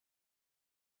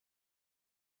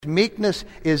Meekness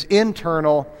is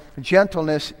internal,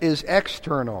 gentleness is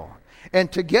external.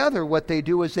 And together what they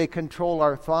do is they control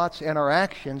our thoughts and our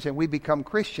actions, and we become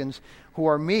Christians who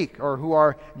are meek or who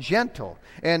are gentle.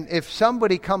 And if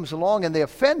somebody comes along and they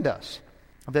offend us,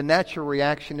 the natural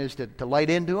reaction is to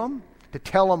light into them, to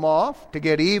tell them off, to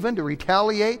get even, to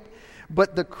retaliate.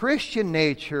 But the Christian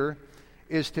nature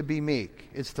is to be meek.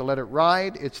 It's to let it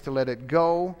ride, it's to let it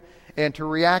go, and to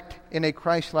react in a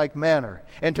Christ-like manner,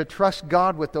 and to trust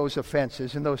God with those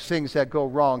offenses and those things that go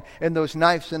wrong, and those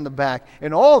knives in the back,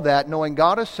 and all that, knowing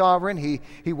God is sovereign.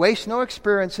 He wastes no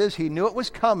experiences. He knew it was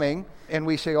coming, and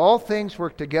we say all things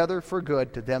work together for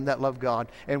good to them that love God,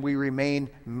 and we remain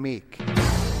meek.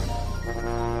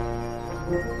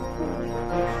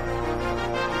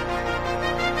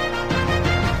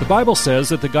 The Bible says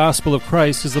that the gospel of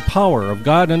Christ is the power of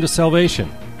God unto salvation.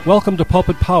 Welcome to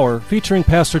Pulpit Power, featuring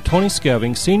Pastor Tony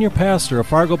Skeving, Senior Pastor of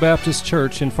Fargo Baptist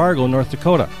Church in Fargo, North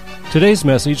Dakota. Today's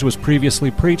message was previously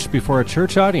preached before a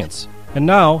church audience. And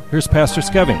now, here's Pastor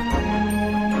Skeving.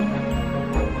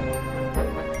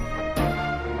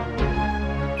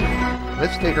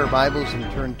 Let's take our Bibles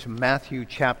and turn to Matthew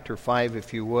chapter 5,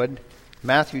 if you would.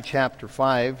 Matthew chapter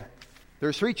 5.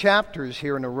 There's 3 chapters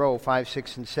here in a row, 5,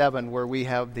 6, and 7, where we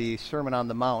have the Sermon on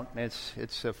the Mount.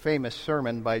 It's a famous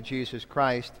sermon by Jesus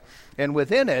Christ. And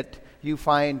within it, you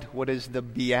find what is the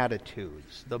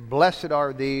Beatitudes. The blessed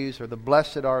are these, or the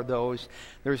blessed are those.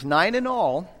 There's 9 in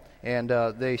all, and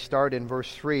they start in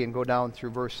verse 3 and go down through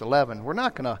verse 11. We're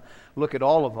not going to look at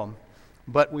all of them,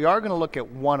 but we are going to look at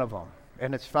one of them,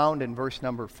 and it's found in verse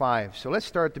number 5. So let's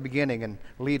start at the beginning and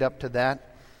lead up to that.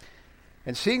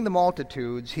 And seeing the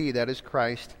multitudes, he, that is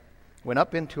Christ, went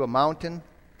up into a mountain,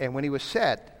 and when he was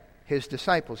set, his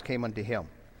disciples came unto him.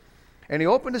 And he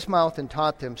opened his mouth and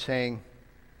taught them, saying,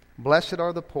 Blessed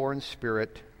are the poor in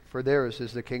spirit, for theirs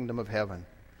is the kingdom of heaven.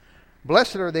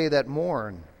 Blessed are they that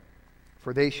mourn,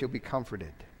 for they shall be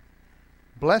comforted.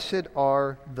 Blessed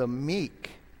are the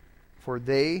meek, for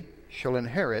they shall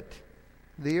inherit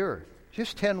the earth.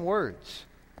 Just 10 words.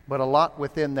 But a lot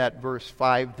within that verse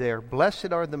 5 there.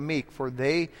 Blessed are the meek, for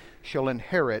they shall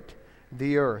inherit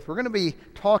the earth. We're going to be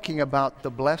talking about the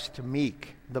blessed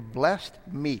meek. The blessed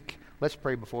meek. Let's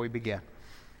pray before we begin.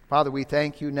 Father, we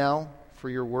thank you now for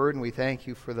your word, and we thank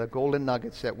you for the golden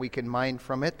nuggets that we can mine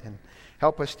from it. And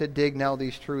help us to dig now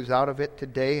these truths out of it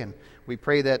today. And we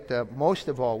pray that most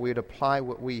of all, we would apply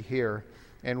what we hear,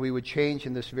 and we would change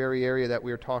in this very area that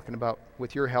we are talking about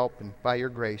with your help and by your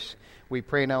grace. We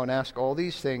pray now and ask all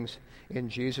these things in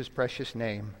Jesus' precious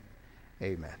name.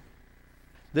 Amen.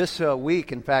 This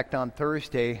week, in fact, on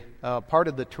Thursday, part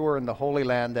of the tour in the Holy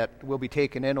Land that will be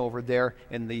taken in over there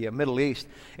in the Middle East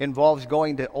involves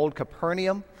going to Old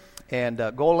Capernaum and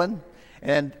Golan,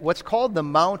 and what's called the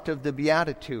Mount of the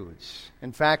Beatitudes.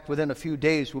 In fact, within a few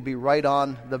days, we'll be right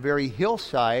on the very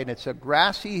hillside. It's a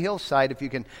grassy hillside, if you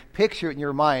can picture it in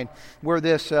your mind, where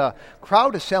this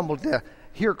crowd assembled to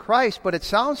hear Christ. But it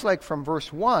sounds like from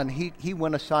verse 1, he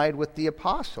went aside with the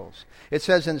apostles. It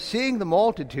says, And seeing the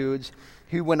multitudes,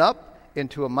 he went up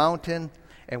into a mountain,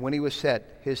 and when he was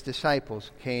set, his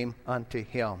disciples came unto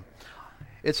him.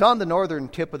 It's on the northern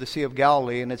tip of the Sea of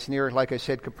Galilee, and it's near, like I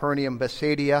said, Capernaum,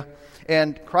 Bethsaida.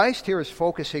 And Christ here is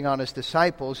focusing on his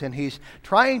disciples, and he's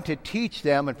trying to teach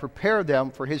them and prepare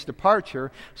them for his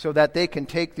departure so that they can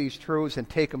take these truths and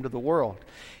take them to the world.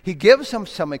 He gives them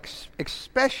some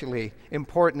especially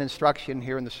important instruction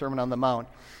here in the Sermon on the Mount.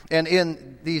 And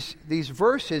in these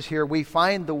verses here, we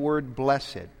find the word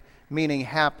blessed, meaning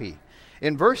happy.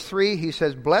 In verse 3, he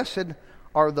says, Blessed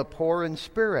are the poor in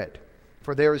spirit,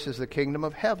 for theirs is the kingdom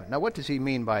of heaven. Now, what does he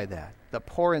mean by that? The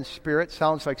poor in spirit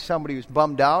sounds like somebody who's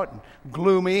bummed out and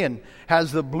gloomy and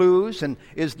has the blues and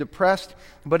is depressed,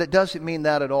 but it doesn't mean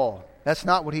that at all. That's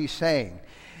not what he's saying.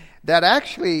 That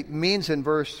actually means in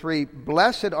verse 3,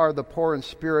 Blessed are the poor in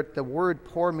spirit. The word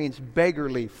poor means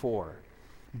beggarly for.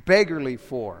 Beggarly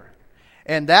for.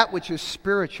 And that which is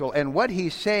spiritual. And what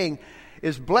he's saying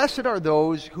is, Blessed are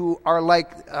those who are like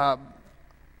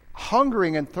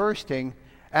hungering and thirsting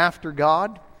after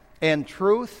God and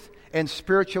truth and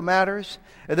spiritual matters.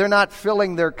 They're not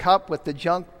filling their cup with the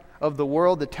junk of the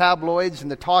world, the tabloids and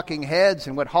the talking heads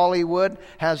and what Hollywood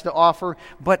has to offer,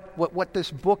 but what this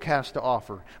book has to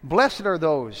offer. Blessed are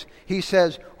those, he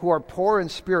says, who are poor in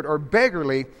spirit, or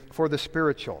beggarly for the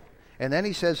spiritual. And then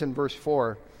he says in verse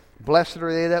 4, Blessed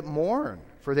are they that mourn,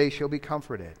 for they shall be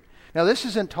comforted. Now, this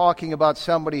isn't talking about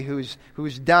somebody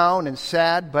who's down and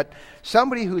sad, but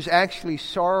somebody who's actually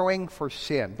sorrowing for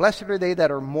sin. Blessed are they that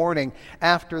are mourning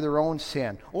after their own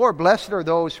sin. Or blessed are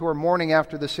those who are mourning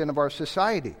after the sin of our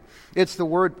society. It's the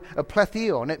word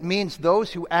pletheo, and it means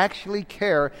those who actually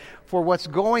care for what's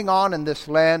going on in this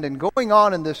land and going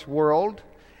on in this world,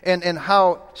 and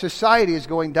how society is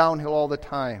going downhill all the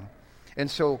time.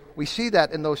 And so we see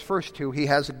that in those first two. He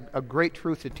has a great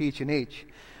truth to teach in each.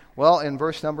 Well, in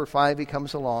verse number 5, he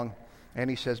comes along and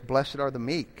he says, "Blessed are the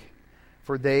meek,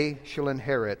 for they shall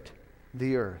inherit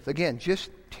the earth." Again, just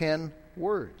 10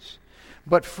 words.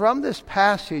 But from this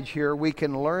passage here, we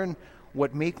can learn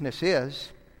what meekness is,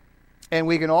 and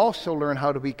we can also learn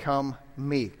how to become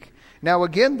meek. Now,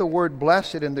 again, the word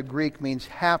blessed in the Greek means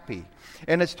happy,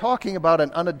 and it's talking about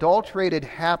an unadulterated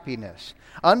happiness.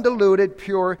 Undiluted,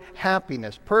 pure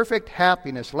happiness, perfect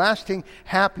happiness, lasting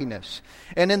happiness.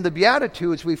 And in the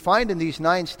Beatitudes, we find in these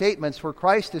 9 statements where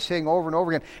Christ is saying over and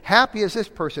over again, happy is this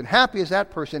person, happy is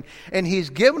that person. And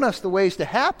He's given us the ways to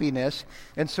happiness,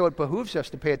 and so it behooves us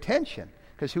to pay attention,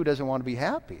 because who doesn't want to be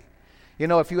happy? You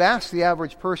know, if you ask the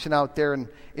average person out there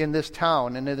in this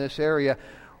town and in this area,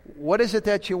 what is it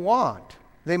that you want?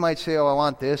 They might say, oh, I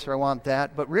want this or I want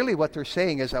that. But really what they're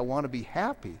saying is, I want to be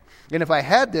happy. And if I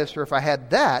had this or if I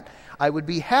had that, I would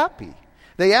be happy.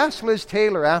 They asked Liz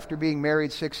Taylor after being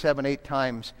married 6, 7, 8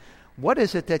 times, what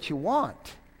is it that you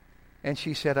want? And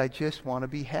she said, I just want to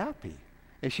be happy.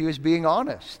 And she was being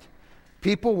honest.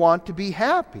 People want to be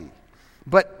happy.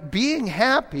 But being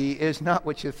happy is not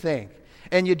what you think.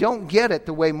 And you don't get it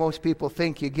the way most people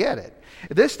think you get it.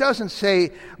 This doesn't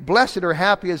say, blessed or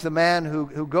happy is the man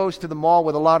who goes to the mall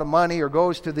with a lot of money, or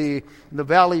goes to the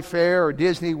Valley Fair or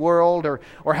Disney World,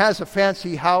 or has a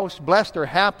fancy house. Blessed or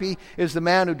happy is the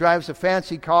man who drives a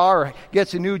fancy car or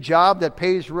gets a new job that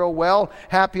pays real well.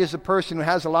 Happy is the person who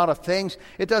has a lot of things.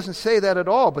 It doesn't say that at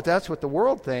all, but that's what the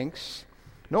world thinks.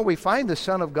 No, we find the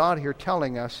Son of God here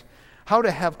telling us how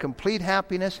to have complete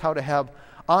happiness, how to have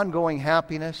ongoing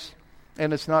happiness.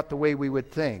 And it's not the way we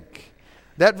would think.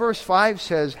 That verse 5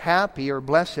 says, happy or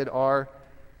blessed are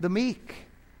the meek.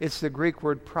 It's the Greek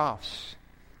word pros.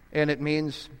 And it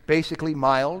means basically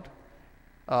mild,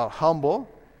 humble.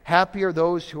 Happy are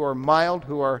those who are mild,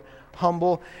 who are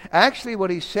humble. Actually, what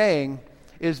he's saying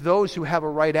is those who have a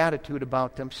right attitude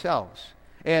about themselves.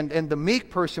 And the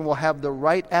meek person will have the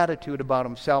right attitude about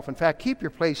himself. In fact, keep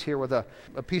your place here with a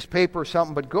piece of paper or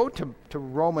something, but go to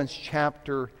Romans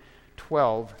chapter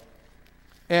 12.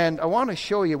 And I want to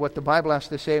show you what the Bible has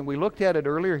to say. And we looked at it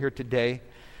earlier here today.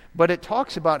 But it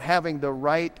talks about having the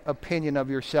right opinion of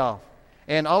yourself.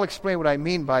 And I'll explain what I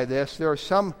mean by this. There are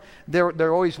some,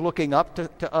 they're always looking up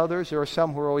to others. There are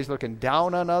some who are always looking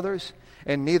down on others.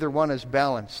 And neither one is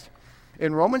balanced.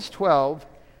 In Romans 12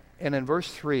 and in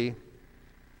verse 3,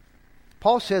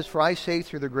 Paul says, "For I say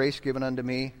through the grace given unto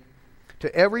me,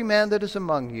 to every man that is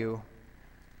among you,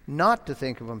 not to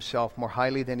think of himself more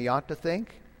highly than he ought to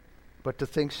think, but to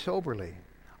think soberly,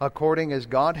 according as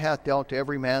God hath dealt to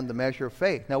every man the measure of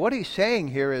faith." Now what he's saying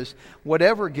here is,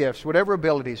 whatever gifts, whatever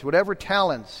abilities, whatever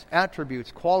talents,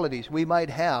 attributes, qualities we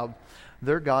might have,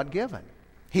 they're God-given.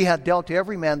 He hath dealt to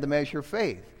every man the measure of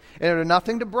faith. And they're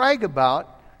nothing to brag about.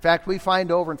 In fact, we find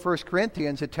over in 1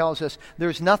 Corinthians, it tells us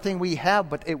there's nothing we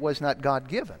have, but it was not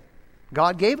God-given.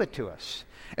 God gave it to us.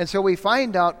 And so we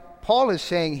find out, Paul is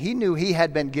saying he knew he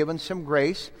had been given some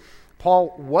grace.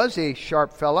 Paul was a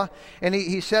sharp fella, and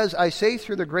he says, "I say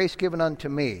through the grace given unto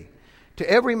me, to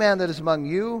every man that is among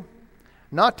you,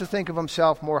 not to think of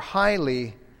himself more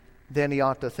highly than he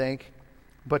ought to think,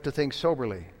 but to think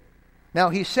soberly." Now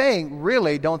he's saying,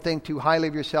 really, don't think too highly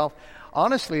of yourself.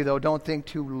 Honestly, though, don't think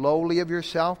too lowly of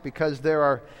yourself, because there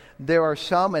are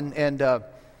some, and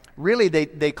really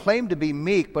they claim to be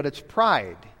meek, but it's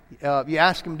pride. You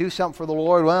ask them to do something for the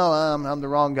Lord, well, I'm the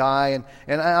wrong guy,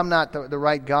 and I'm not the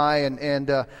right guy,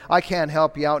 and I can't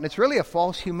help you out. And it's really a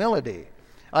false humility.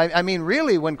 I mean,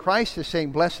 really, when Christ is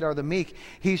saying, blessed are the meek,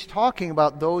 He's talking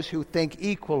about those who think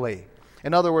equally.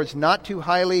 In other words, not too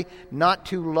highly, not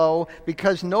too low,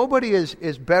 because nobody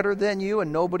is better than you,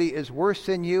 and nobody is worse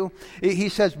than you. He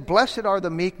says, blessed are the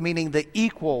meek, meaning the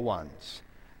equal ones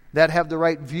that have the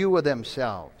right view of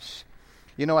themselves.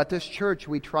 You know, at this church,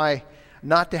 we try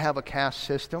not to have a caste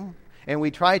system, and we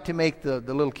try to make the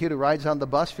little kid who rides on the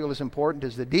bus feel as important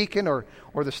as the deacon or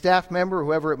the staff member,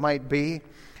 whoever it might be.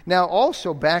 Now,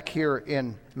 also back here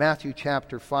in Matthew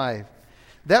chapter 5,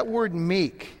 that word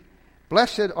meek,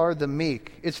 blessed are the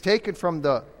meek, it's taken from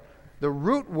the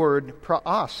root word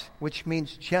praos, which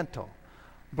means gentle.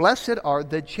 Blessed are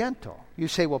the gentle. You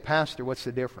say, well, Pastor, what's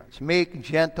the difference? Meek,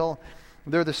 gentle,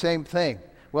 they're the same thing.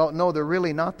 Well, no, they're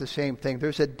really not the same thing.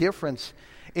 There's a difference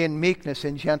in meekness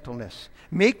and gentleness.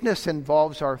 Meekness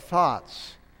involves our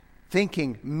thoughts,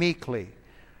 thinking meekly.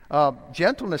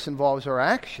 Gentleness involves our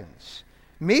actions.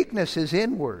 Meekness is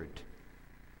inward.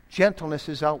 Gentleness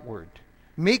is outward.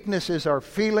 Meekness is our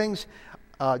feelings.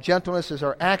 Gentleness is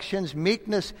our actions.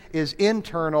 Meekness is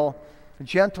internal.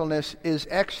 Gentleness is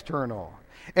external.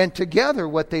 And together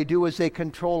what they do is they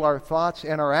control our thoughts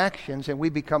and our actions, and we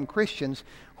become Christians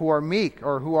who are meek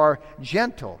or who are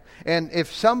gentle. And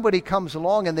if somebody comes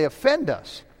along and they offend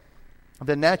us,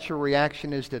 the natural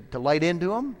reaction is to light into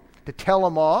them, to tell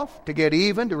them off, to get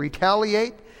even, to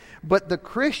retaliate. But the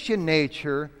Christian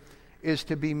nature is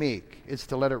to be meek. It's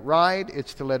to let it ride,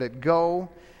 it's to let it go,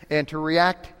 and to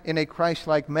react in a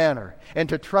Christ-like manner, and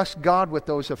to trust God with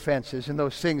those offenses and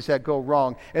those things that go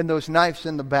wrong, and those knives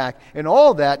in the back, and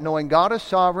all that, knowing God is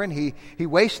sovereign. He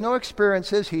wastes no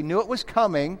experiences. He knew it was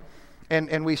coming,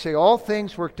 and we say all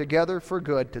things work together for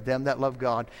good to them that love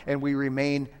God, and we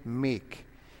remain meek.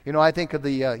 You know, I think of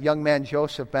the young man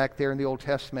Joseph back there in the Old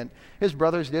Testament. His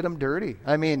brothers did him dirty.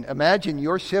 I mean, imagine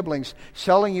your siblings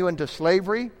selling you into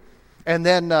slavery, and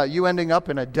then you ending up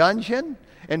in a dungeon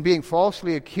and being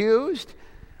falsely accused.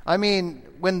 I mean,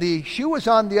 when the shoe was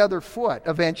on the other foot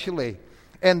eventually,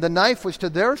 and the knife was to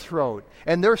their throat,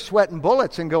 and they're sweating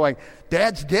bullets and going,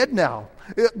 Dad's dead now.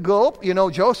 Gulp, you know,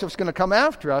 Joseph's going to come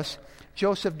after us.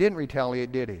 Joseph didn't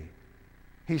retaliate, did he?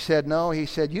 He said, no, he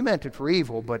said, you meant it for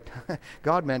evil, but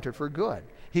God meant it for good.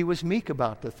 He was meek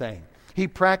about the thing. He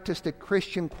practiced a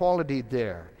Christian quality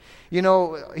there. You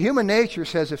know, human nature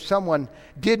says if someone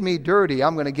did me dirty,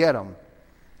 I'm going to get them.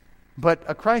 But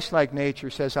a Christ-like nature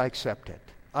says, I accept it.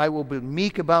 I will be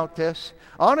meek about this.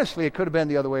 Honestly, it could have been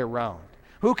the other way around.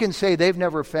 Who can say they've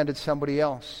never offended somebody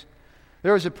else?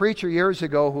 There was a preacher years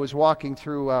ago who was walking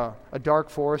through a dark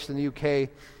forest in the UK,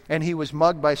 and he was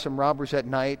mugged by some robbers at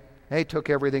night. They took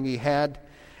everything he had.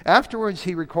 Afterwards,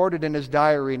 he recorded in his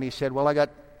diary, and he said, well, I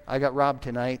got robbed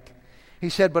tonight. He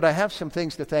said, but I have some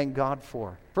things to thank God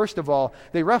for. First of all,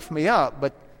 they roughed me up,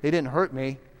 but they didn't hurt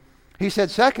me. He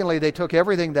said, secondly, they took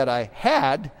everything that I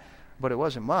had, but it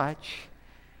wasn't much.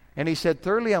 And he said,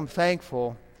 thirdly, I'm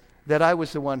thankful that I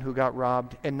was the one who got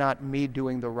robbed and not me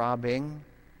doing the robbing.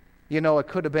 You know, it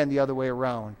could have been the other way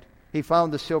around. He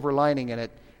found the silver lining in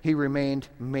it. He remained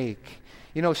meek.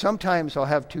 You know, sometimes I'll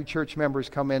have two church members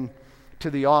come in to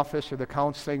the office or the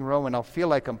counseling room, and I'll feel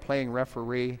like I'm playing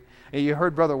referee. And you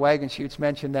heard Brother Wagenshoots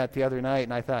mention that the other night,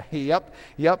 and I thought, yep.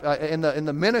 In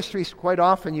the ministry, quite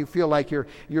often you feel like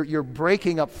you're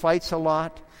breaking up fights a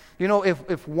lot. You know,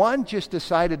 if one just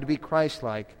decided to be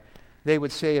Christ-like, they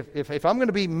would say, if I'm going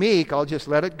to be meek, I'll just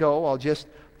let it go. I'll just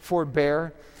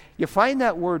forbear. You find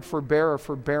that word forbear or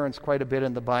forbearance quite a bit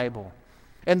in the Bible.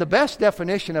 And the best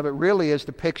definition of it really is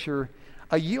to picture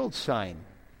a yield sign.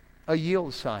 A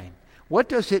yield sign. What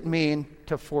does it mean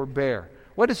to forbear?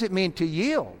 What does it mean to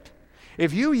yield?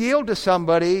 If you yield to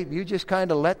somebody, you just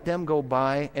kind of let them go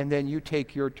by, and then you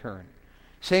take your turn.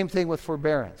 Same thing with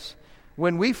forbearance.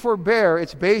 When we forbear,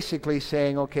 it's basically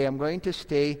saying, okay, I'm going to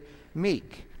stay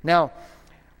meek. Now,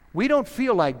 we don't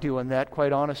feel like doing that,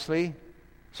 quite honestly.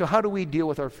 So how do we deal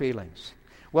with our feelings?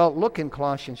 Well, look in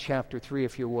Colossians chapter 3,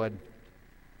 if you would.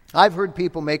 I've heard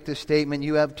people make this statement,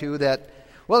 you have too, that,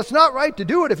 well, it's not right to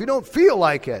do it if you don't feel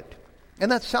like it.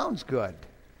 And that sounds good.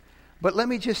 But let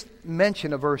me just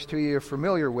mention a verse to you you're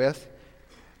familiar with.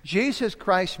 Jesus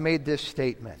Christ made this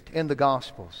statement in the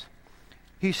Gospels.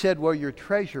 He said, where your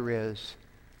treasure is,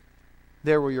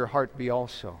 there will your heart be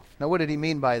also. Now, what did he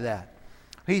mean by that?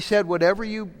 He said, whatever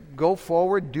you go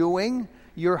forward doing,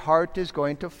 your heart is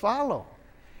going to follow.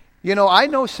 You know, I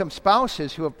know some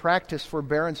spouses who have practiced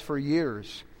forbearance for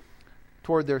years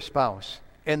toward their spouse,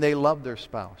 and they love their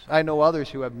spouse. I know others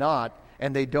who have not,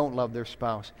 and they don't love their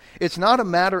spouse. It's not a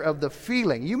matter of the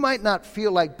feeling. You might not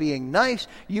feel like being nice.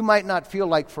 You might not feel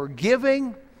like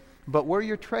forgiving, but where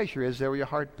your treasure is, there will your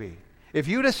heart be. If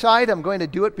you decide I'm going to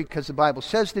do it because the Bible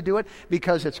says to do it,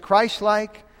 because it's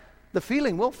Christ-like, the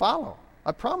feeling will follow.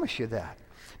 I promise you that.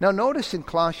 Now notice in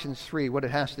Colossians 3 what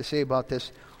it has to say about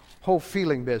this whole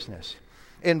feeling business.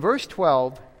 In verse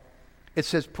 12, it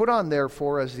says, put on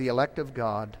therefore as the elect of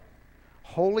God,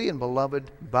 holy and beloved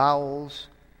bowels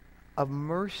of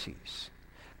mercies,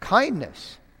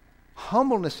 kindness,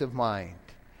 humbleness of mind,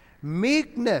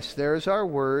 meekness, there's our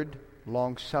word,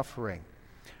 long-suffering,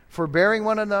 forbearing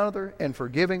one another and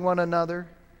forgiving one another.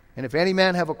 And if any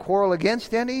man have a quarrel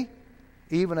against any,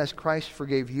 even as Christ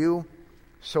forgave you,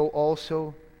 so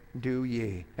also do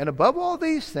ye. And above all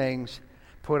these things,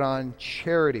 put on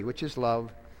charity, which is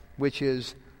love, which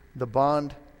is the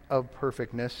bond of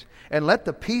perfectness, and let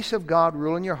the peace of God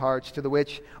rule in your hearts, to the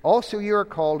which also you are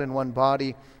called in one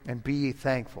body, and be ye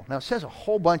thankful. Now it says a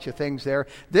whole bunch of things there.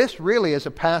 This really is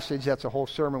a passage that's a whole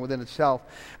sermon within itself.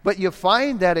 But you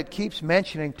find that it keeps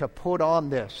mentioning to put on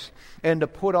this and to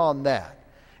put on that.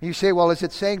 You say, well, is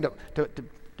it saying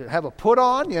to have a put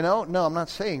on? No, I'm not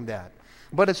saying that.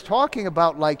 But it's talking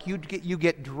about like you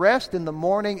get dressed in the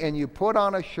morning and you put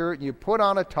on a shirt and you put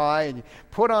on a tie and you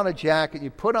put on a jacket, you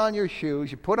put on your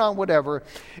shoes, you put on whatever.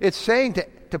 It's saying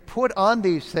to put on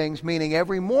these things, meaning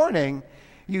every morning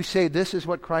you say, this is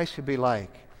what Christ would be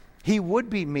like. He would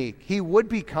be meek. He would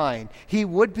be kind. He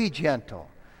would be gentle.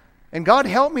 And God,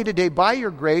 help me today by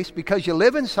your grace, because you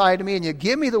live inside of me and you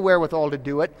give me the wherewithal to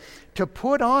do it, to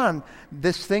put on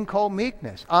this thing called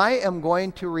meekness. I am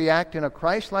going to react in a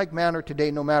Christ-like manner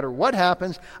today no matter what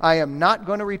happens. I am not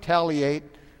going to retaliate.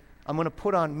 I'm going to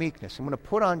put on meekness. I'm going to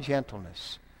put on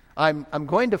gentleness. I'm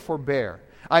going to forbear.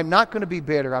 I'm not going to be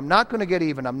bitter. I'm not going to get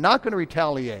even. I'm not going to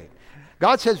retaliate.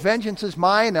 God says vengeance is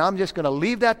mine, and I'm just going to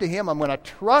leave that to Him. I'm going to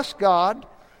trust God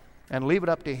and leave it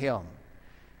up to Him.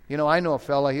 I know a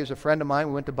fella, he was a friend of mine,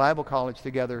 we went to Bible college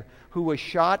together, who was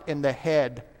shot in the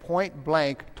head, point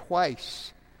blank,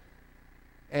 twice,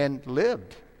 and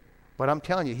lived. But I'm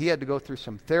telling you, he had to go through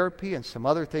some therapy and some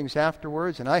other things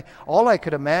afterwards, and all I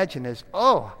could imagine is,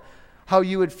 how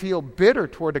you would feel bitter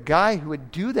toward a guy who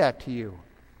would do that to you.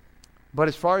 But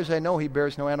as far as I know, he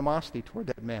bears no animosity toward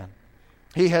that man.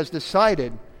 He has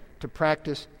decided to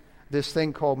practice this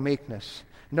thing called meekness.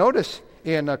 Notice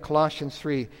in Colossians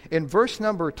 3, in verse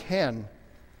number 10,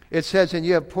 it says, and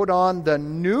you have put on the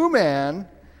new man,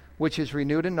 which is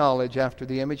renewed in knowledge after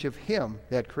the image of Him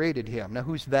that created him. Now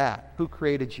who's that? Who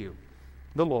created you?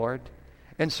 The Lord.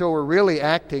 And so we're really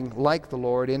acting like the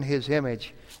Lord in His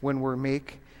image when we're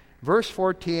meek. Verse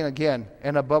 14 again,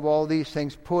 and above all these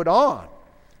things put on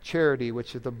charity,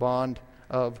 which is the bond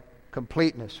of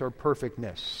completeness or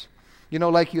perfectness.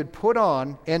 Like you'd put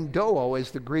on, endoo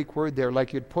is the Greek word there,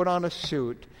 like you'd put on a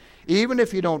suit. Even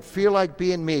if you don't feel like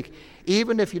being meek,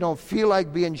 even if you don't feel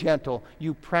like being gentle,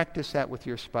 you practice that with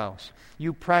your spouse.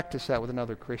 You practice that with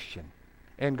another Christian.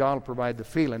 And God will provide the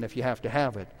feeling if you have to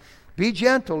have it. Be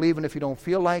gentle even if you don't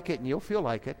feel like it, and you'll feel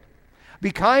like it.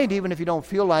 Be kind even if you don't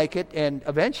feel like it, and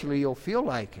eventually you'll feel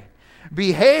like it.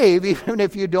 Behave even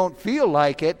if you don't feel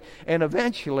like it, and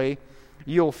eventually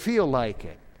you'll feel like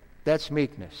it. That's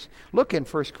meekness. Look in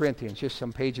 1 Corinthians, just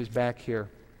some pages back here.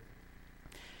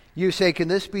 You say, can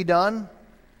this be done?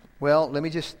 Well, let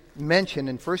me just mention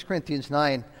in 1 Corinthians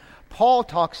 9, Paul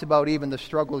talks about even the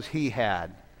struggles he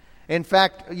had. In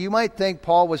fact, you might think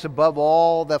Paul was above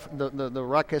all the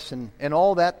ruckus and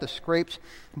all that, the scrapes,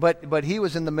 but he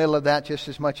was in the middle of that just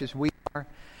as much as we are.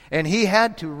 And he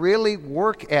had to really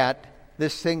work at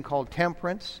this thing called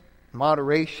temperance,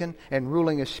 moderation, and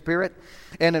ruling his spirit.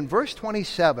 And in verse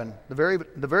 27, the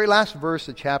very last verse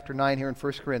of chapter 9 here in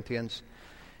 1 Corinthians,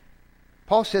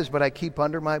 Paul says, but I keep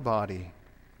under my body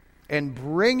and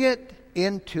bring it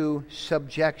into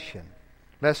subjection,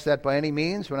 lest that by any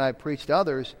means, when I preach to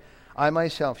others, I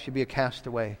myself should be a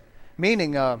castaway.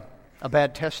 Meaning a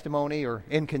bad testimony or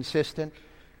inconsistent.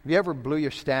 Have you ever blew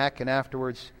your stack and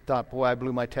afterwards thought, boy, I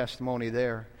blew my testimony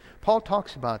there? Paul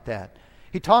talks about that.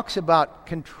 He talks about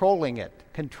controlling it.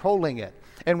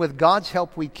 And with God's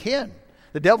help we can.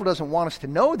 The devil doesn't want us to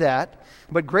know that,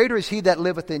 but greater is He that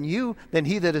liveth in you than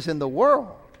he that is in the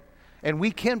world. And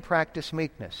we can practice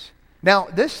meekness. Now,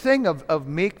 this thing of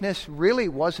meekness really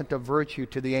wasn't a virtue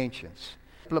to the ancients.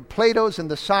 The Plato's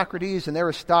and the Socrates and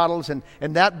Aristotle's and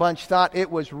that bunch thought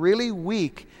it was really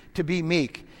weak to be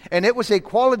meek. And it was a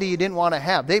quality you didn't want to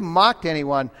have. They mocked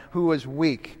anyone who was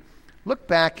weak. Look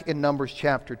back in Numbers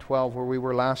chapter 12 where we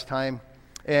were last time,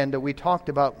 and we talked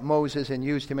about Moses and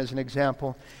used him as an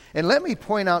example. And let me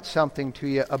point out something to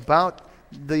you about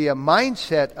the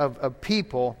mindset of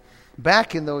people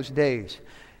back in those days.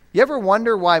 You ever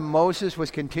wonder why Moses was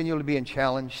continually being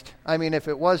challenged? I mean, if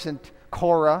it wasn't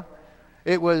Korah,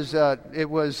 it was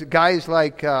guys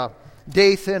like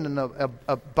Dathan and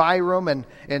Abiram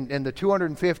and the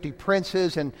 250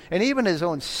 princes and even his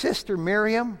own sister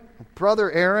Miriam,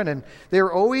 brother Aaron, and they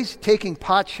were always taking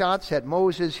pot shots at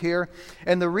Moses here.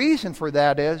 And the reason for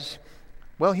that is,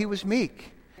 well, he was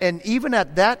meek. And even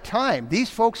at that time, these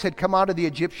folks had come out of the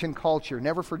Egyptian culture.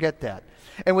 Never forget that.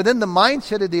 And within the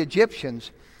mindset of the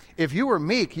Egyptians, if you were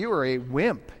meek, you were a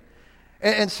wimp.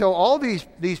 And so all these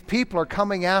people are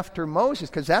coming after Moses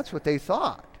because that's what they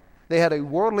thought. They had a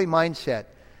worldly mindset,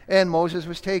 and Moses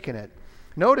was taking it.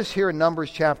 Notice here in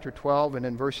Numbers chapter 12 and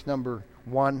in verse number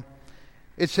 1,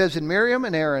 it says, and Miriam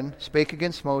and Aaron spake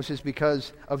against Moses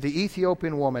because of the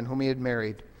Ethiopian woman whom he had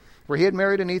married. For he had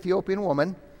married an Ethiopian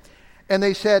woman, And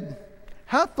they said,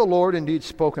 Hath the Lord indeed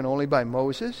spoken only by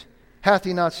Moses? Hath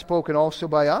he not spoken also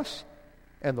by us?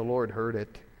 And the Lord heard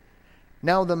it.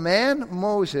 Now the man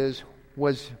Moses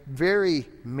was very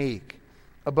meek,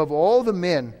 above all the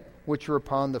men which were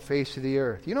upon the face of the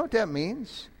earth. You know what that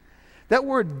means? That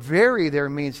word very there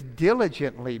means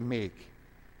diligently meek.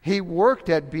 He worked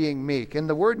at being meek. And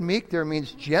the word meek there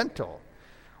means gentle.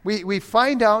 We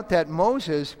find out that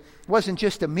Moses wasn't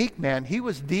just a meek man. He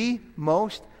was the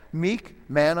most meek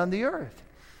man on the earth.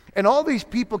 And all these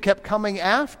people kept coming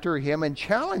after him and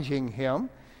challenging him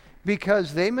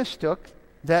because they mistook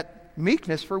that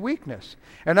meekness for weakness.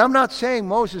 And I'm not saying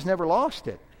Moses never lost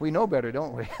it. We know better,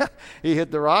 don't we? He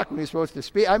hit the rock when he was supposed to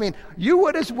speak. I mean, you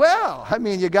would as well. I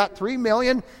mean, you got 3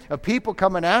 million of people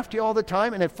coming after you all the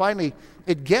time, and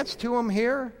it gets to him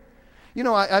here. You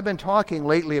know, I've been talking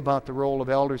lately about the role of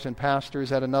elders and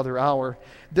pastors at another hour.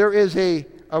 There is a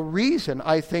reason,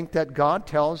 I think, that God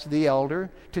tells the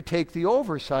elder to take the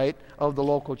oversight of the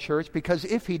local church, because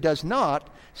if he does not,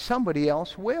 somebody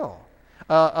else will.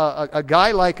 A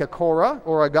guy like a Korah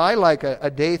or a guy like a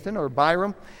Dathan or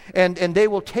Biram, and they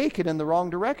will take it in the wrong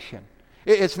direction.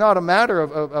 It's not a matter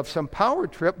of some power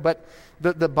trip, but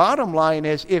the bottom line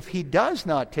is, if he does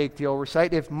not take the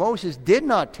oversight, if Moses did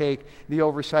not take the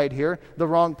oversight here, the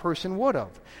wrong person would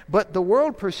have. But the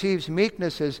world perceives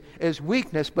meekness as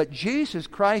weakness, but Jesus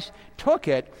Christ took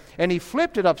it and he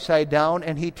flipped it upside down,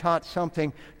 and he taught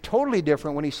something totally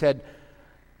different when he said,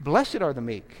 Blessed are the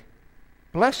meek.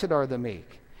 Blessed are the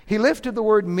meek. He lifted the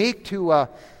word meek to a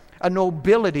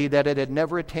nobility that it had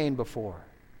never attained before.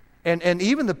 And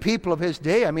even the people of his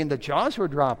day, I mean, the jaws were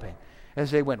dropping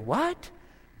as they went, what?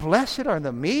 Blessed are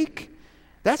the meek?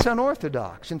 That's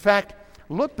unorthodox. In fact,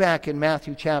 look back in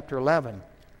Matthew chapter 11.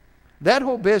 That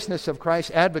whole business of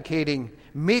Christ advocating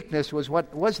meekness was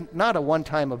not a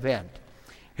one-time event.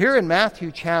 Here in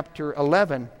Matthew chapter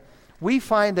 11, we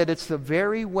find that it's the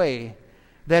very way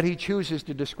that he chooses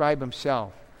to describe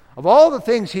himself. Of all the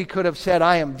things he could have said,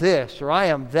 I am this or I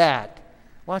am that,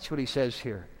 watch what he says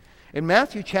here. In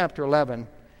Matthew chapter 11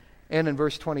 and in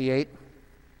verse 28,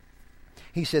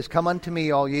 he says, Come unto me,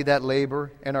 all ye that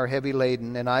labor and are heavy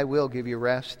laden, and I will give you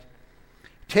rest.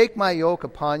 Take my yoke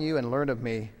upon you and learn of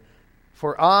me,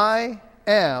 for I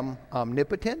am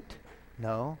omnipotent?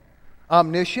 No.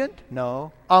 Omniscient?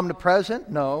 No. Omnipresent?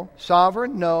 No.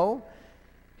 Sovereign? No.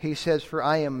 He says, For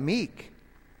I am meek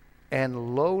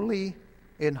and lowly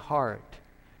in heart.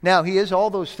 Now, he is all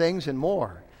those things and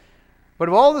more. But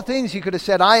of all the things he could have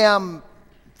said, I am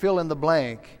fill in the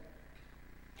blank,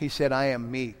 he said, I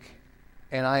am meek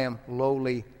and I am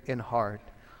lowly in heart.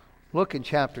 Look in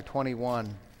chapter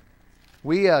 21.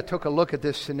 We took a look at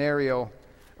this scenario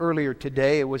earlier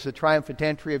today. It was the triumphant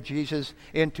entry of Jesus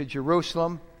into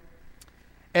Jerusalem.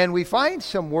 And we find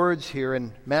some words here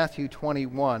in Matthew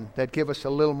 21 that give us a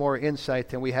little more insight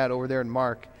than we had over there in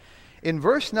Mark. In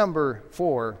verse number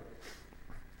 4,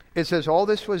 it says, All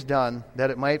this was done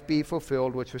that it might be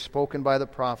fulfilled, which was spoken by the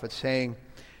prophet, saying,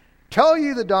 Tell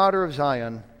ye the daughter of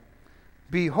Zion,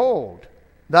 Behold,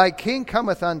 thy king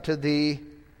cometh unto thee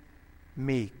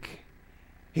meek.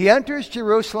 He enters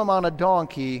Jerusalem on a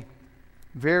donkey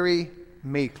very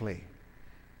meekly.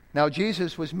 Now,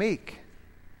 Jesus was meek,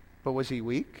 but was he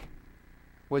weak?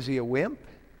 Was he a wimp?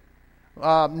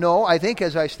 No, I think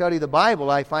as I study the Bible,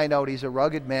 I find out he's a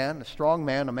rugged man, a strong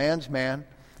man, a man's man,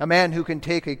 a man who can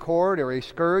take a cord or a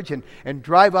scourge and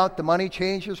drive out the money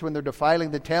changers when they're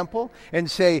defiling the temple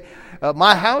and say,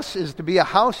 my house is to be a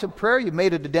house of prayer, you've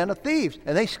made it a den of thieves.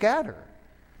 And they scatter.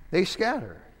 They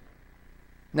scatter.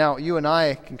 Now, you and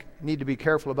I need to be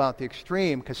careful about the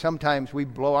extreme, because sometimes we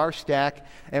blow our stack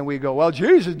and we go, well,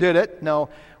 Jesus did it. No,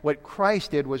 what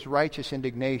Christ did was righteous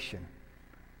indignation.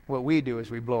 What we do is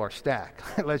we blow our stack.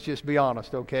 Let's just be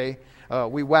honest, okay?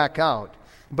 We whack out.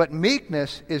 But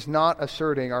meekness is not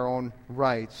asserting our own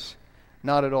rights.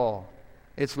 Not at all.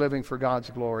 It's living for God's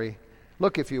glory.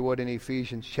 Look, if you would, in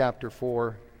Ephesians chapter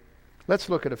 4. Let's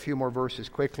look at a few more verses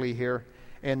quickly here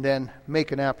and then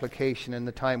make an application in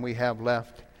the time we have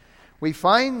left. We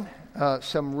find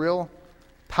some real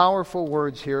powerful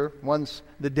words here, ones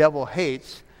the devil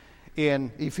hates,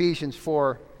 in Ephesians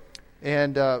 4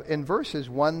 and in verses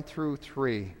 1 through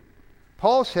 3.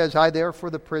 Paul says, I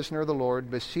therefore, the prisoner of the Lord,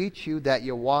 beseech you that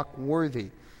you walk worthy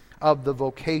of the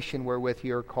vocation wherewith ye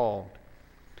are called,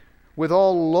 with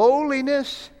all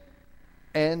lowliness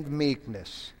and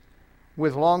meekness,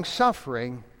 with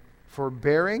long-suffering,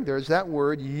 forbearing, there's that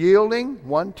word, yielding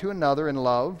one to another in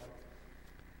love,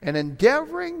 and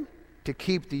endeavoring to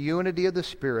keep the unity of the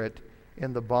Spirit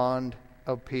in the bond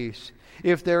of peace.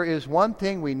 If there is one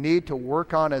thing we need to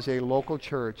work on as a local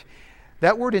church,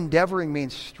 That word endeavoring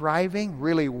means striving,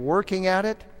 really working at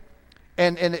it.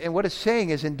 And what it's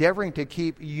saying is endeavoring to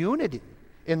keep unity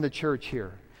in the church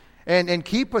here. And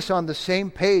keep us on the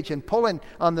same page and pulling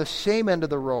on the same end of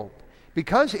the rope.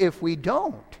 Because if we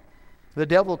don't, the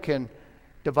devil can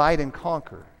divide and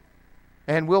conquer.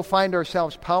 And we'll find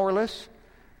ourselves powerless,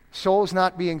 souls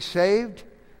not being saved,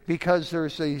 because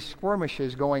there's these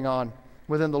skirmishes going on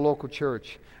within the local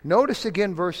church. Notice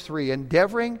again verse 3,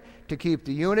 endeavoring to keep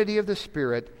the unity of the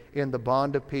Spirit in the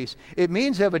bond of peace. It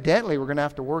means evidently we're going to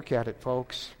have to work at it,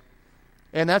 folks.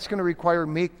 And that's going to require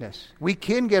meekness. We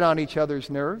can get on each other's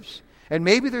nerves. And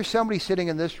maybe there's somebody sitting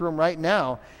in this room right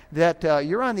now that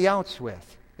you're on the outs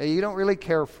with, that you don't really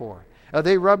care for.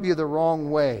 They rub you the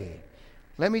wrong way.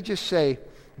 Let me just say,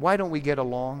 why don't we get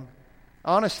along?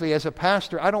 Honestly, as a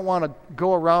pastor, I don't want to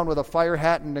go around with a fire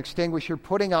hat and an extinguisher,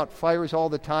 putting out fires all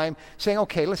the time, saying,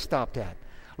 okay, let's stop that.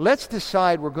 Let's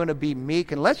decide we're going to be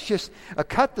meek, and let's just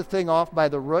cut the thing off by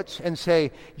the roots and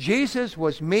say, Jesus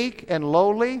was meek and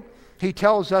lowly. He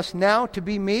tells us now to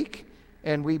be meek,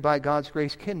 and we, by God's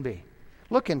grace, can be.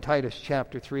 Look in Titus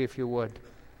chapter 3, if you would.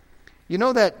 You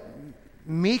know that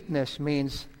meekness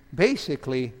means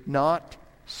basically not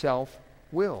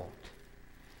self-willed.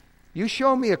 You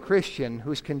show me a Christian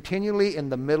who's continually in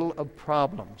the middle of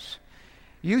problems.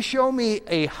 You show me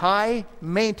a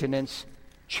high-maintenance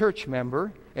church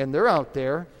member, and they're out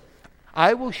there.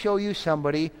 I will show you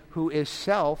somebody who is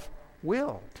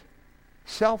self-willed.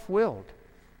 Self-willed.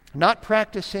 Not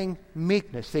practicing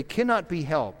meekness. They cannot be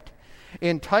helped.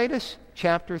 In Titus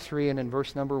chapter 3 and in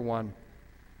verse number 1,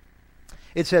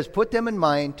 it says, put them in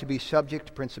mind to be subject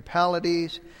to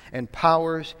principalities and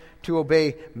powers, to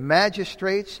obey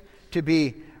magistrates, to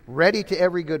be ready to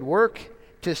every good work,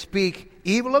 to speak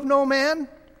evil of no man,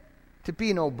 to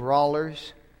be no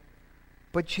brawlers,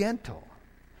 but gentle,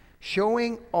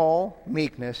 showing all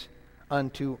meekness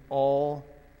unto all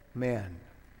men.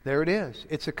 There it is.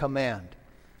 It's a command.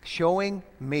 Showing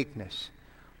meekness.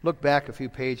 Look back a few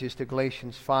pages to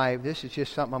Galatians 5. This is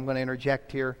just something I'm going to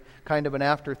interject here, kind of an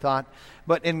afterthought.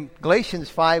 But in Galatians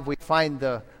 5, we find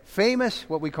the famous,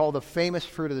 what we call the famous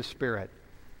fruit of the Spirit.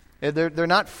 They're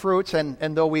not fruits, and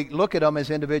though we look at them as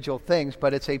individual things,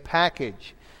 but it's a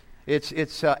package.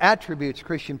 It's attributes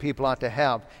Christian people ought to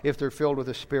have if they're filled with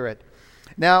the Spirit.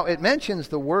 Now, it mentions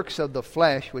the works of the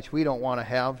flesh, which we don't want to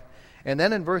have. And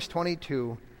then in verse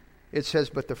 22, it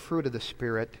says, but the fruit of the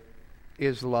Spirit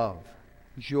is love,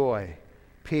 joy,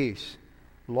 peace,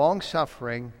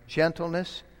 long-suffering,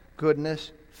 gentleness,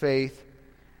 goodness, faith,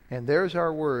 and there's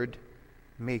our word,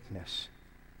 meekness.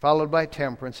 Followed by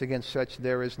temperance, against such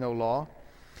there is no law.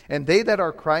 And they that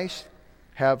are Christ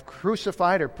have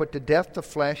crucified or put to death the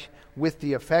flesh with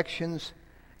the affections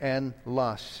and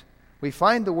lusts. We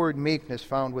find the word meekness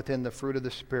found within the fruit of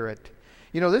the Spirit.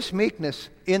 You know, this meekness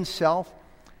in self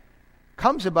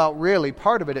comes about really,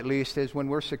 part of it at least, is when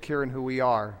we're secure in who we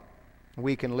are.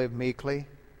 We can live meekly.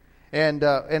 And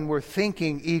we're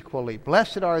thinking equally.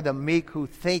 Blessed are the meek who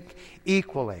think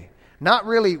equally. Not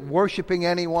really worshiping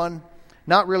anyone.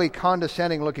 Not really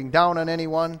condescending, looking down on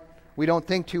anyone. We don't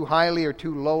think too highly or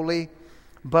too lowly,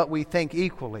 but we think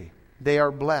equally. They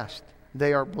are blessed.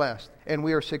 They are blessed. And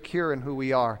we are secure in who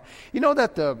we are. You know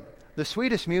that the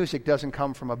sweetest music doesn't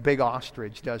come from a big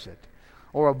ostrich, does it?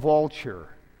 Or a vulture.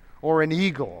 Or an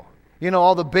eagle. You know,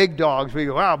 all the big dogs, we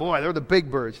go, oh boy, they're the big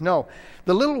birds. No.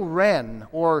 The little wren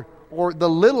or the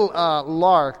little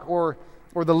lark or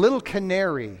the little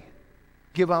canary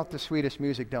give out the sweetest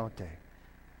music, don't they?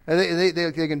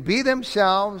 They can be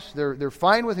themselves. They're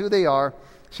fine with who they are.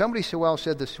 Somebody so well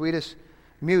said the sweetest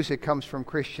music comes from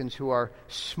Christians who are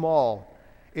small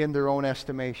in their own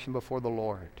estimation before the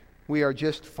Lord. We are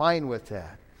just fine with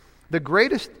that. The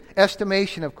greatest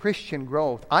estimation of Christian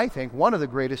growth, I think, one of the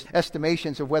greatest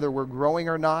estimations of whether we're growing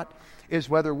or not, is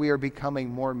whether we are becoming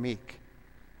more meek,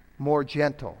 more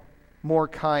gentle, more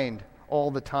kind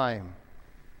all the time.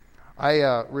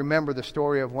 I remember the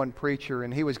story of one preacher,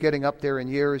 and he was getting up there in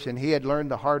years, and he had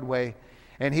learned the hard way,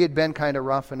 and he had been kind of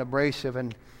rough and abrasive,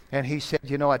 and he said,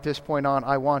 you know, at this point on,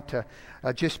 I want to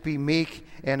just be meek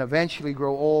and eventually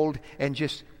grow old and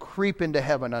just creep into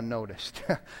heaven unnoticed.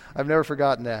 I've never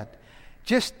forgotten that.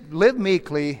 Just live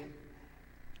meekly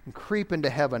and creep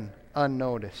into heaven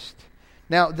unnoticed.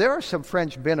 Now, there are some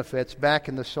French benefits back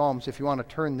in the Psalms, if you want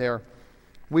to turn there.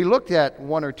 We looked at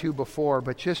one or two before,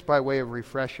 but just by way of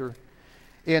refresher.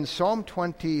 In Psalm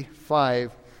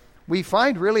 25, we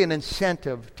find really an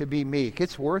incentive to be meek.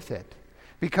 It's worth it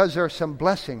because there are some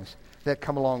blessings that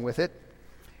come along with it.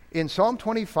 In Psalm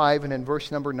 25 and in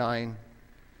verse number 9,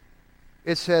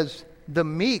 it says, the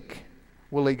meek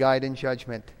will he guide in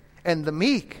judgment, and the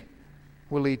meek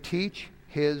will he teach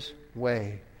His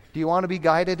way. Do you want to be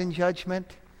guided in judgment?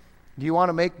 Do you want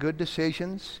to make good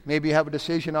decisions? Maybe you have a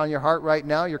decision on your heart right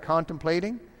now you're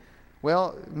contemplating.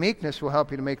 Well, meekness will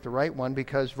help you to make the right one,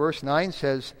 because verse 9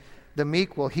 says, the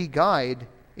meek will He guide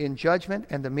in judgment,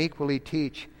 and the meek will He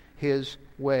teach His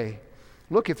way.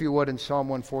 Look, if you would, in Psalm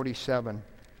 147.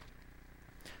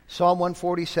 Psalm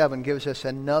 147 gives us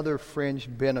another fringe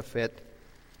benefit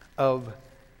of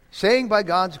saying, by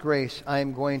God's grace, I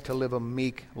am going to live a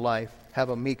meek life, have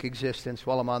a meek existence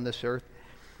while I'm on this earth.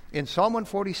 In Psalm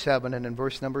 147 and in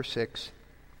verse number 6,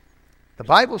 the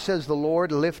Bible says, the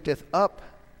Lord lifteth up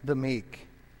the meek.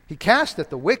 He casteth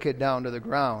the wicked down to the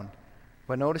ground.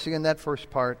 But notice again that first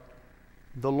part,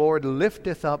 the Lord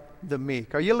lifteth up the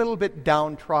meek. Are you a little bit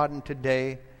downtrodden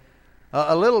today?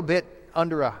 A little bit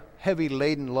under a heavy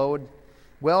laden load?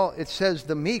 Well, it says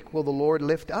the meek will the Lord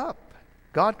lift up.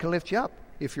 God can lift you up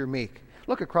if you're meek.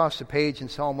 Look across the page in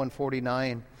Psalm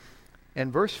 149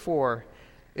 and verse 4.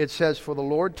 It says, for the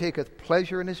Lord taketh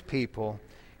pleasure in His people.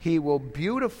 He will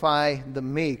beautify the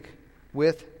meek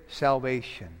with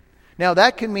salvation. Now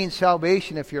that can mean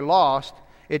salvation if you're lost.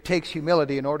 It takes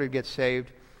humility in order to get saved.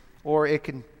 Or it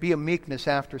can be a meekness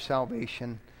after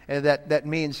salvation. And that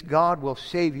means God will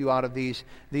save you out of these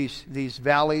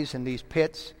valleys and these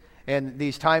pits and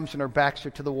these times when our backs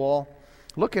are to the wall.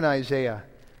 Look in Isaiah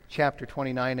chapter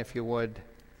 29, if you would.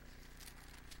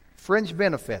 Fringe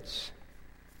benefits.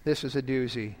 This is a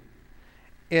doozy.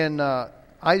 In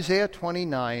Isaiah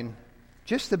 29,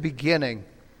 just the beginning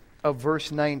of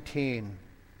verse 19,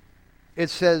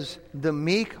 it says, the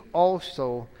meek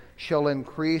also shall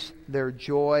increase their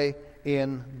joy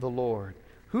in the Lord.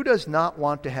 Who does not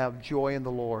want to have joy in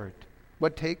the Lord?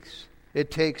 What takes?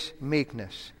 It takes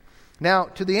meekness. Now,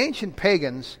 to the ancient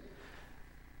pagans,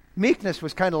 meekness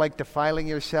was kind of like defiling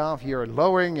yourself. You're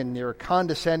lowering and you're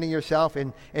condescending yourself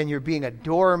and you're being a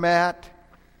doormat.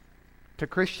 To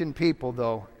Christian people,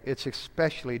 though, it's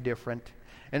especially different.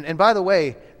 And by the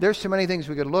way, there's so many things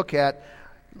we could look at.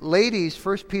 Ladies,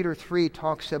 1 Peter 3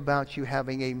 talks about you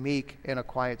having a meek and a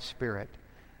quiet spirit.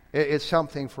 It's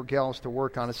something for gals to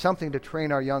work on. It's something to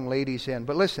train our young ladies in.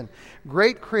 But listen,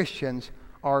 great Christians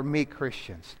are meek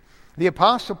Christians. The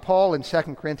Apostle Paul in 2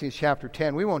 Corinthians chapter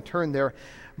 10, we won't turn there,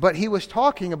 but he was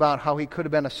talking about how he could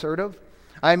have been assertive.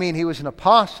 I mean, he was an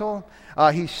apostle.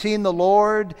 He's seen the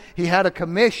Lord. He had a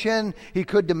commission. He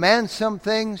could demand some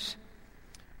things.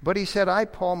 But he said, I,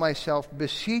 Paul, myself,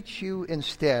 beseech you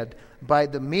instead by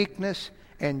the meekness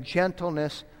and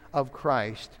gentleness of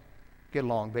Christ. Get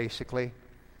along, basically.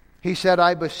 He said,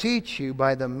 I beseech you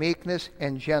by the meekness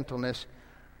and gentleness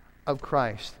of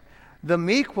Christ. The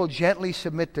meek will gently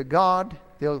submit to God.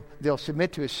 They'll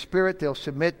submit to His Spirit. They'll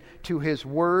submit to His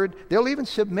Word. They'll even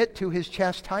submit to His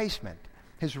chastisement,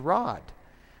 His rod,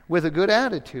 with a good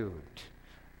attitude.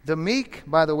 The meek,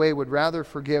 by the way, would rather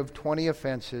forgive 20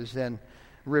 offenses than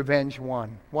revenge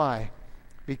one. Why?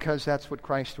 Because that's what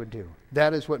Christ would do.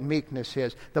 That is what meekness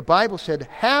is. The Bible said,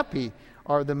 happy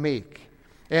are the meek.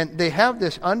 And they have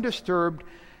this undisturbed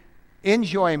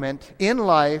enjoyment in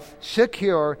life,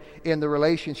 secure in the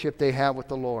relationship they have with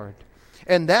the Lord.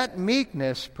 And that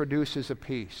meekness produces a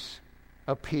peace.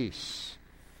 A peace.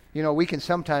 You know, we can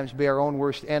sometimes be our own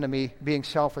worst enemy, being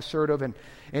self-assertive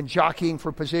and jockeying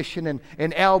for position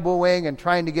and elbowing and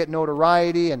trying to get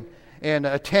notoriety and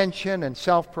attention and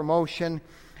self-promotion.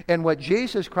 And what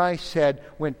Jesus Christ said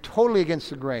went totally against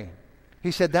the grain.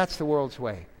 He said, that's the world's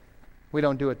way. We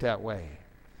don't do it that way.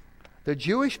 The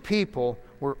Jewish people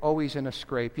were always in a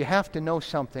scrape. You have to know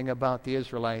something about the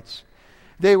Israelites.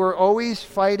 They were always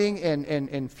fighting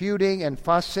and feuding and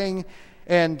fussing.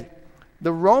 And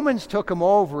the Romans took them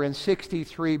over in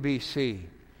 63 BC.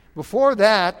 Before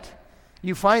that,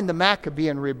 you find the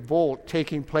Maccabean revolt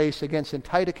taking place against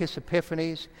Antiochus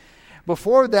Epiphanes.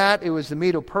 Before that, it was the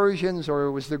Medo-Persians, or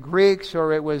it was the Greeks,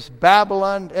 or it was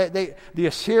Babylon, the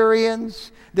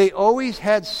Assyrians. They always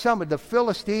had somebody, the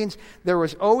Philistines, there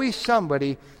was always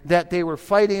somebody that they were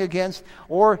fighting against,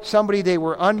 or somebody they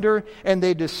were under, and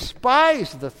they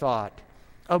despised the thought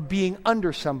of being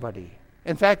under somebody.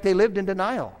 In fact, they lived in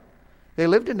denial. They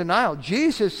lived in denial.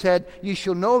 Jesus said, you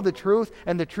shall know the truth,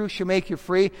 and the truth shall make you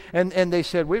free. And they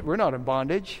said, we're not in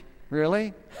bondage.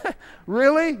 Really?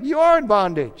 Really? You are in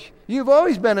bondage. You've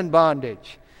always been in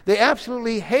bondage. They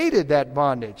absolutely hated that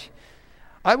bondage.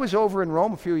 I was over in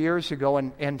Rome a few years ago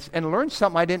and learned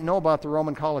something I didn't know about the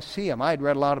Roman Colosseum. I had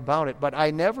read a lot about it, but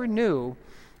I never knew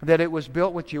that it was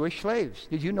built with Jewish slaves.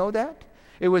 Did you know that?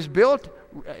 It was built,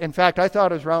 in fact, I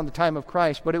thought it was around the time of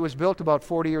Christ, but it was built about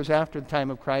 40 years after the time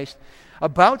of Christ,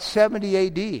 about 70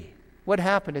 AD. What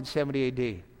happened in 70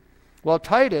 AD? Well,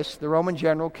 Titus, the Roman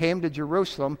general, came to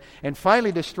Jerusalem and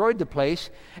finally destroyed the place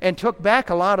and took back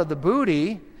a lot of the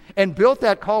booty and built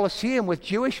that Colosseum with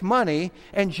Jewish money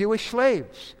and Jewish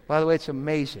slaves. By the way, it's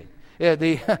amazing.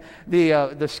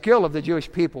 The skill of the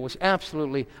Jewish people was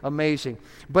absolutely amazing.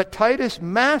 But Titus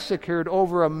massacred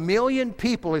over 1 million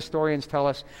people, historians tell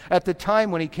us, at the time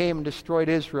when he came and destroyed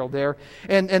Israel there.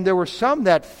 And there were some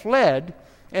that fled,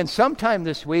 and sometime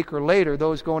this week or later,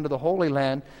 those going to the Holy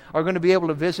Land are going to be able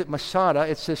to visit Masada.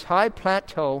 It's this high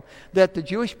plateau that the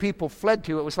Jewish people fled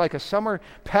to. It was like a summer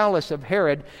palace of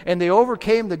Herod, and they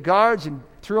overcame the guards and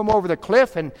threw them over the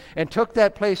cliff and took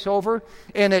that place over.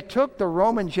 And it took the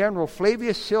Roman general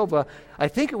Flavius Silva, I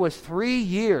think it was 3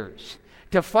 years,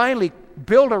 to finally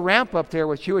build a ramp up there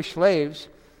with Jewish slaves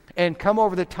and come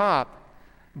over the top.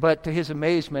 But to his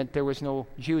amazement, there was no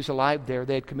Jews alive there.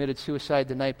 They had committed suicide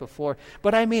the night before.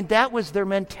 But I mean, that was their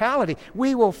mentality.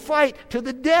 We will fight to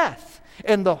the death.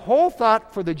 And the whole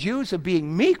thought for the Jews of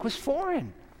being meek was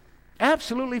foreign.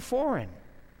 Absolutely foreign.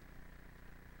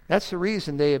 That's the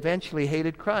reason they eventually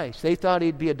hated Christ. They thought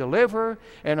he'd be a deliverer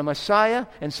and a Messiah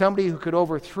and somebody who could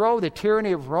overthrow the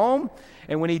tyranny of Rome.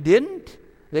 And when he didn't,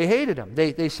 they hated him.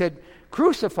 They said,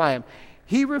 crucify him.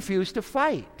 He refused to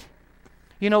fight.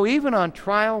 You know, even on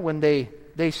trial when they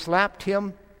slapped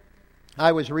him,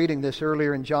 I was reading this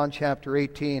earlier in John chapter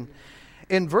 18.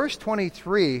 In verse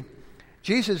 23,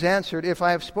 Jesus answered, if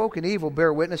I have spoken evil,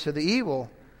 bear witness of the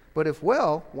evil. But if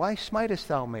well, why smitest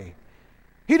thou me?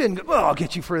 He didn't go, well, I'll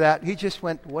get you for that. He just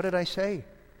went, what did I say?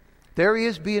 There he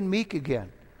is being meek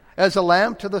again, as a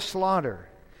lamb to the slaughter.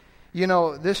 You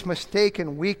know, this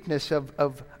mistaken weakness of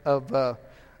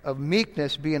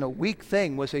meekness being a weak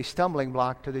thing was a stumbling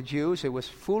block to the Jews. It was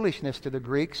foolishness to the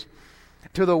Greeks.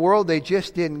 To the world, they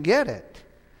just didn't get it.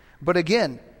 But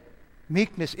again,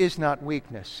 meekness is not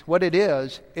weakness. What it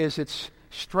is it's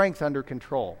strength under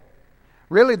control.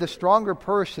 Really, the stronger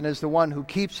person is the one who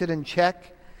keeps it in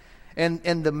check.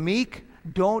 And the meek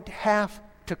don't have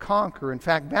to conquer. In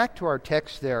fact, back to our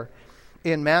text there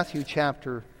in Matthew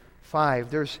chapter 5.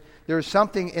 There's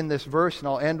something in this verse, and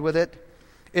I'll end with it.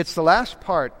 It's the last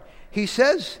part. He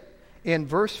says in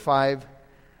verse 5,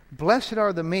 blessed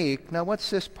are the meek. Now what's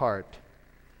this part?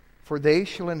 For they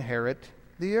shall inherit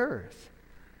the earth.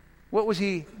 What was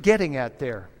he getting at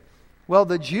there? Well,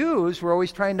 the Jews were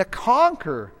always trying to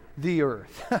conquer the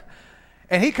earth.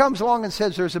 And he comes along and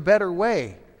says there's a better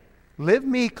way. Live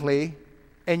meekly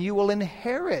and you will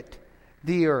inherit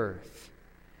the earth.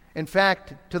 In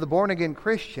fact, to the born-again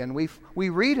Christian, we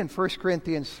read in 1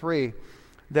 Corinthians 3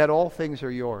 that all things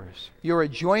are yours. You're a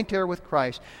joint heir with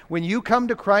Christ. When you come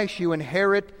to Christ, you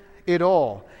inherit it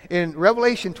all. In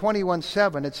Revelation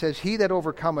 21:7, it says, he that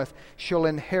overcometh shall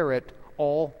inherit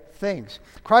all things.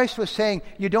 Christ was saying,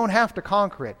 you don't have to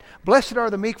conquer it. Blessed are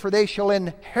the meek, for they shall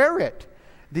inherit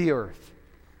the earth.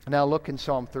 Now look in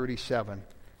Psalm 37.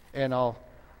 And I'll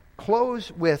close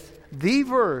with the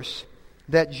verse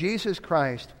that Jesus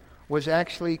Christ was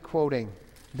actually quoting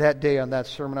that day on that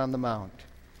Sermon on the Mount.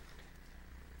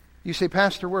 You say,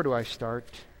 Pastor, where do I start?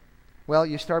 Well,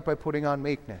 you start by putting on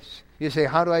meekness. You say,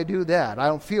 how do I do that? I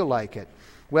don't feel like it.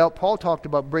 Well, Paul talked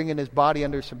about bringing his body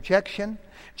under subjection.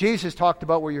 Jesus talked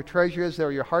about where your treasure is,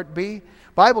 there your heart be.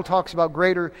 Bible talks about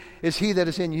greater is he that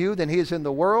is in you than he is in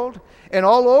the world. And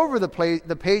all over the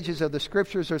pages of the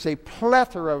Scriptures, there's a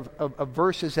plethora of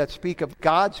verses that speak of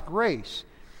God's grace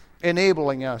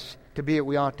enabling us to be what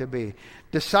we ought to be.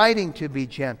 Deciding to be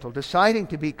gentle, deciding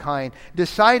to be kind,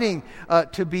 deciding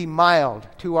to be mild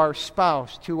to our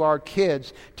spouse, to our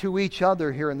kids, to each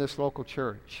other here in this local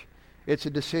church. It's a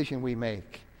decision we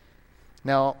make.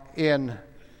 Now, in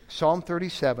Psalm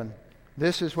 37,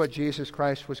 this is what Jesus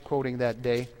Christ was quoting that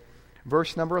day.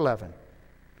 Verse number 11.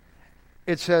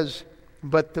 It says,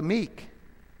 but the meek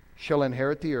shall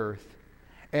inherit the earth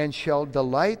and shall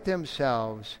delight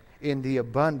themselves in the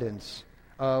abundance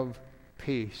of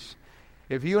peace.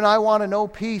 If you and I want to know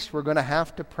peace, we're going to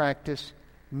have to practice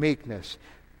meekness.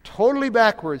 Totally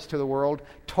backwards to the world,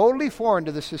 totally foreign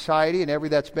to the society and every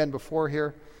that's been before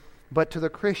here. But to the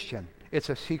Christian, it's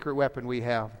a secret weapon we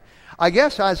have. I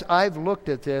guess as I've looked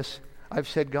at this, I've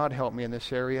said, God, help me in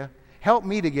this area. Help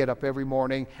me to get up every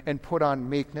morning and put on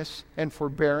meekness and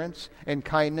forbearance and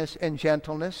kindness and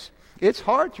gentleness. It's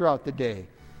hard throughout the day.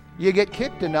 You get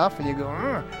kicked enough and you go,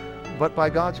 ugh. But by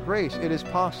God's grace, it is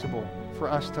possible for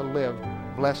us to live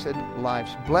blessed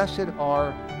lives. Blessed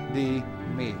are the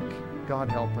meek. God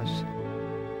help us.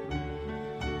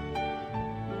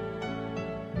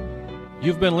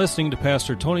 You've been listening to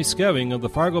Pastor Tony Skeving of the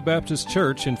Fargo Baptist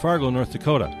Church in Fargo, North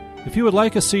Dakota. If you would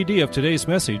like a CD of today's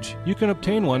message, you can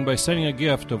obtain one by sending a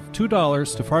gift of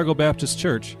 $2 to Fargo Baptist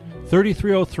Church,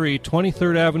 3303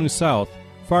 23rd Avenue South,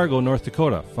 Fargo, North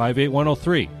Dakota,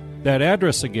 58103. That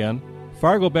address again,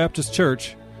 Fargo Baptist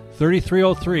Church,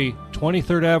 3303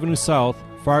 23rd Avenue South,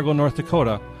 Fargo, North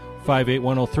Dakota,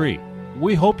 58103.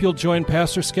 We hope you'll join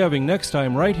Pastor Skeving next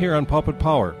time right here on Pulpit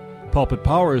Power. Pulpit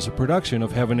Power is a production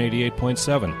of Heaven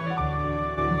 88.7.